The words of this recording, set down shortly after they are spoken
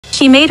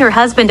she made her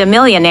husband a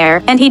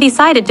millionaire, and he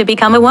decided to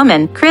become a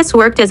woman. Kris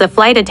worked as a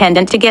flight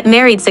attendant to get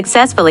married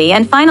successfully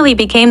and finally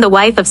became the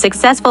wife of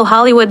successful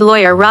Hollywood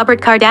lawyer Robert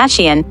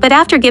Kardashian, but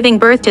after giving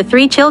birth to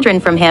 3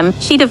 children from him,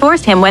 she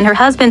divorced him when her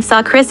husband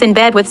saw Kris in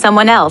bed with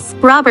someone else.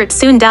 Robert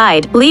soon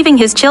died, leaving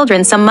his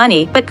children some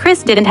money, but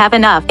Kris didn't have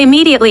enough.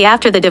 Immediately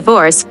after the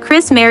divorce,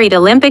 Kris married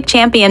Olympic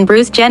champion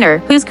Bruce Jenner,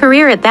 whose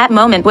career at that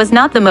moment was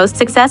not the most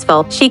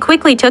successful. She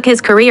quickly took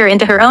his career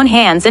into her own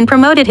hands and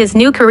promoted his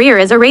new career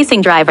as a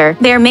racing driver.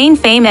 Their main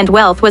fame and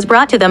wealth was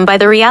brought to them by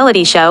the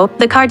reality show,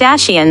 The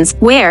Kardashians,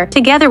 where,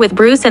 together with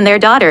Bruce and their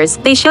daughters,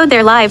 they showed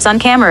their lives on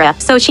camera.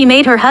 So she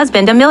made her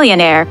husband a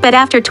millionaire. But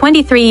after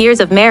 23 years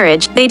of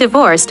marriage, they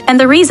divorced, and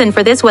the reason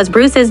for this was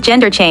Bruce's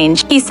gender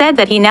change. He said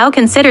that he now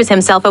considers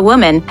himself a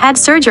woman, had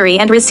surgery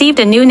and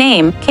received a new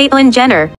name, Caitlyn Jenner.